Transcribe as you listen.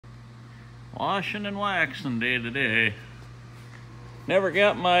Washing and waxing day to day. Never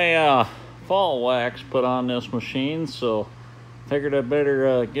got my fall wax put on this machine, so figured I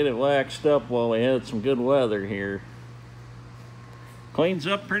better get it waxed up while we had some good weather here. Cleans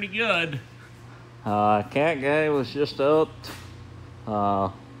up pretty good. Cat guy was just out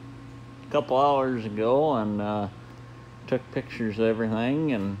a couple hours ago and took pictures of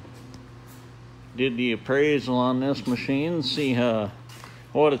everything and did the appraisal on this machine, see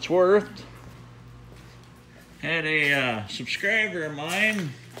what it's worth. Had a subscriber of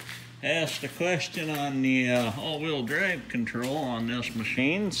mine asked a question on the all-wheel drive control on this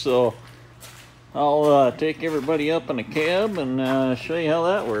machine, so I'll take everybody up in a cab and show you how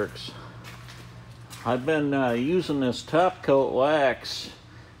that works. I've been using this top coat wax,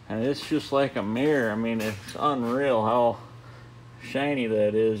 and it's just like a mirror. I mean, it's unreal how shiny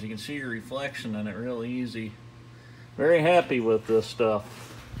that is. You can see your reflection in it real easy. Very happy with this stuff.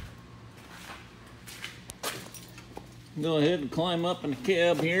 Go ahead and climb up in the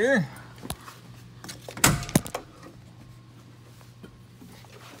cab here.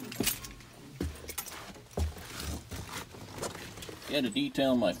 Got to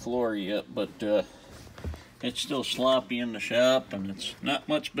detail my floor yet, but it's still sloppy in the shop and it's not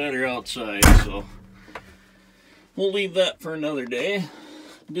much better outside, so we'll leave that for another day.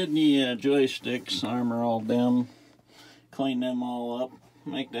 Did the joysticks, armor all them, clean them all up,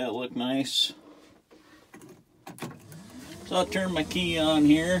 make that look nice. So I'll turn my key on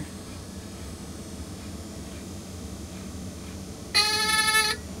here.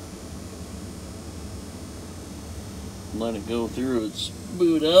 Let it go through its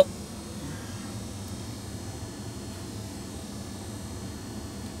boot up.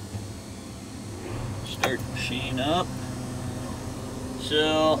 Start the machine up.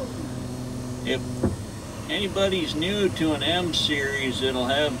 So if anybody's new to an M series, it'll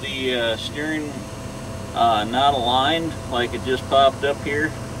have the steering not aligned like it just popped up here.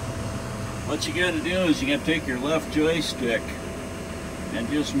 What you got to do is you got to take your left joystick and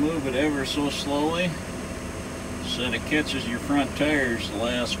just move it ever so slowly so that it catches your front tires the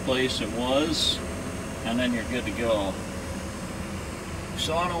last place it was, and then you're good to go.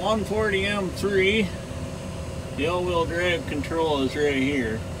 So on a 140M3, the all-wheel drive control is right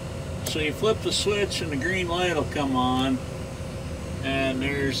here. So you flip the switch and the green light will come on, and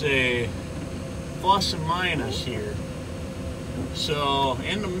there's a plus and minus here. So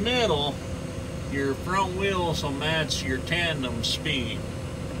in the middle, your front wheels will match your tandem speed.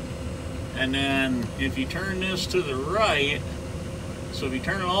 And then if you turn this to the right, so if you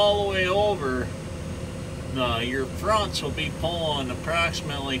turn it all the way over, your fronts will be pulling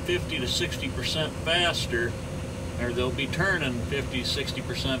approximately 50 to 60% faster, or they'll be turning 50 to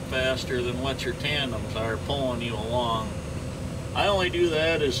 60% faster than what your tandems are pulling you along. I only do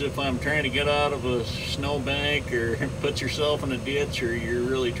that as if I'm trying to get out of a snowbank or put yourself in a ditch or you're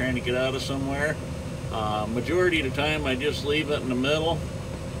really trying to get out of somewhere. Majority of the time I just leave it in the middle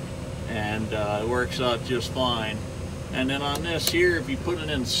and it works out just fine. And then on this here, if you put it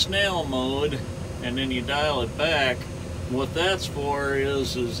in snail mode and then you dial it back, what that's for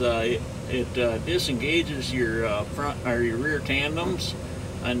is it disengages your front or your rear tandems,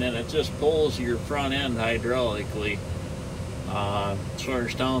 and then it just pulls your front end hydraulically. As far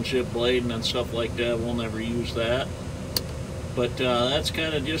as township blading and stuff like that, we'll never use that. But that's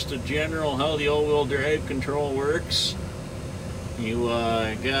kind of just a general how the all-wheel drive control works. You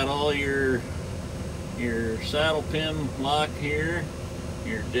got all your saddle pin lock here,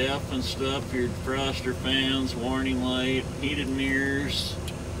 your def and stuff, your defroster fans, warning light, heated mirrors,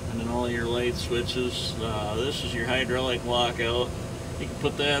 and then all your light switches. This is your hydraulic lockout. You can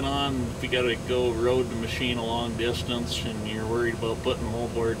put that on if you got to go road the machine a long distance and you're worried about putting the whole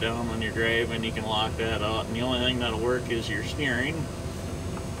board down when you're driving. You can lock that out, and the only thing that'll work is your steering.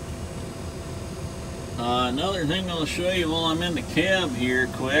 Another thing I'll show you while I'm in the cab here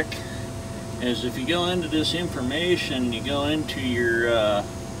quick is if you go into this information, you go into your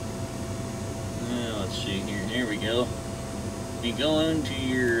let's see here we go. You go into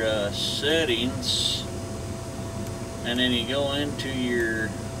your settings, and then you go into your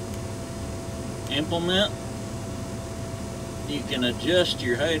implement. You can adjust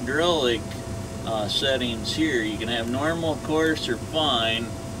your hydraulic settings here. You can have normal, coarse, or fine,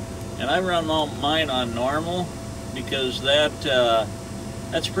 and I run all mine on normal because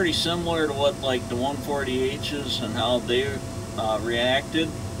that's pretty similar to what like the 140H's and how they reacted.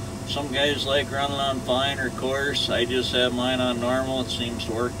 Some guys like running on fine or coarse. I just have mine on normal. It seems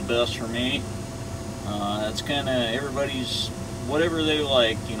to work the best for me. That's kind of everybody's, whatever they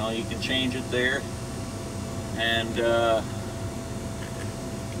like, you know, you can change it there. And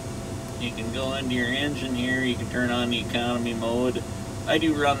You can go into your engine here, you can turn on the economy mode. I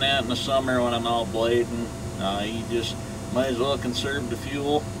do run that in the summer when I'm out blading. You just might as well conserve the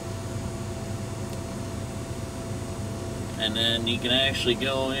fuel. And then you can actually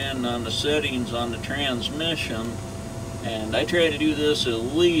go in on the settings on the transmission, and I try to do this at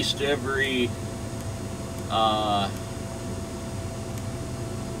least every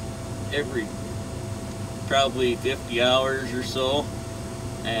probably 50 hours or so,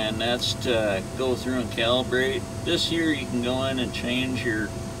 and that's to go through and calibrate. This here you can go in and change your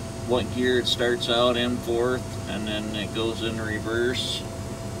what gear it starts out in fourth, and then it goes in reverse.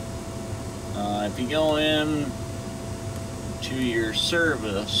 If you go in to your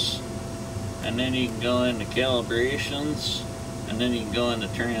service, and then you can go into calibrations, and then you can go into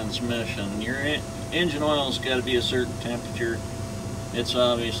transmission. Your engine oil's got to be a certain temperature. It's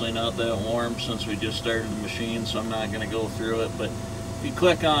obviously not that warm since we just started the machine, so I'm not going to go through it, but if you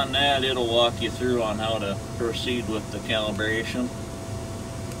click on that, it'll walk you through on how to proceed with the calibration.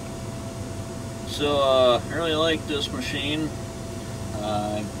 So I really like this machine.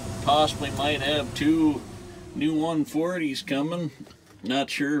 I possibly might have 2 new 140s coming. Not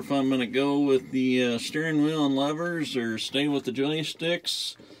sure if I'm going to go with the steering wheel and levers or stay with the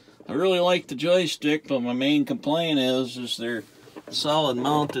joysticks. I really like the joystick, but my main complaint is they're solid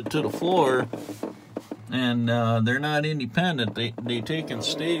mounted to the floor, and they're not independent. They take and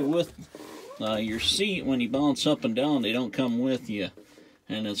stay with your seat when you bounce up and down. They don't come with you,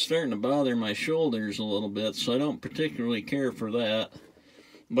 and it's starting to bother my shoulders a little bit, so I don't particularly care for that.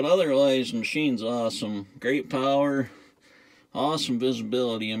 But otherwise, the machine's awesome. Great power, awesome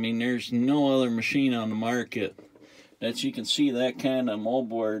visibility. I mean, there's no other machine on the market that you can see that kind of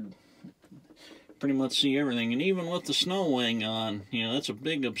moldboard, pretty much see everything. And even with the snow wing on, you know, that's a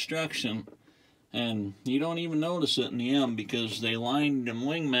big obstruction, and you don't even notice it in the M because they lined them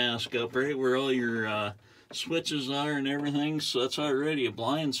wing mask up right where all your switches are and everything, so that's already a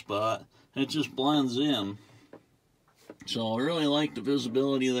blind spot. It just blends in. So I really like the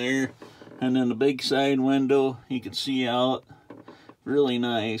visibility there, and then the big side window, you can see out, really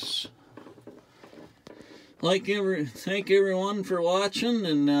nice. Thank everyone for watching,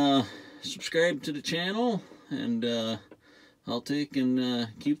 and subscribe to the channel, and I'll take and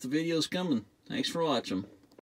keep the videos coming. Thanks for watching.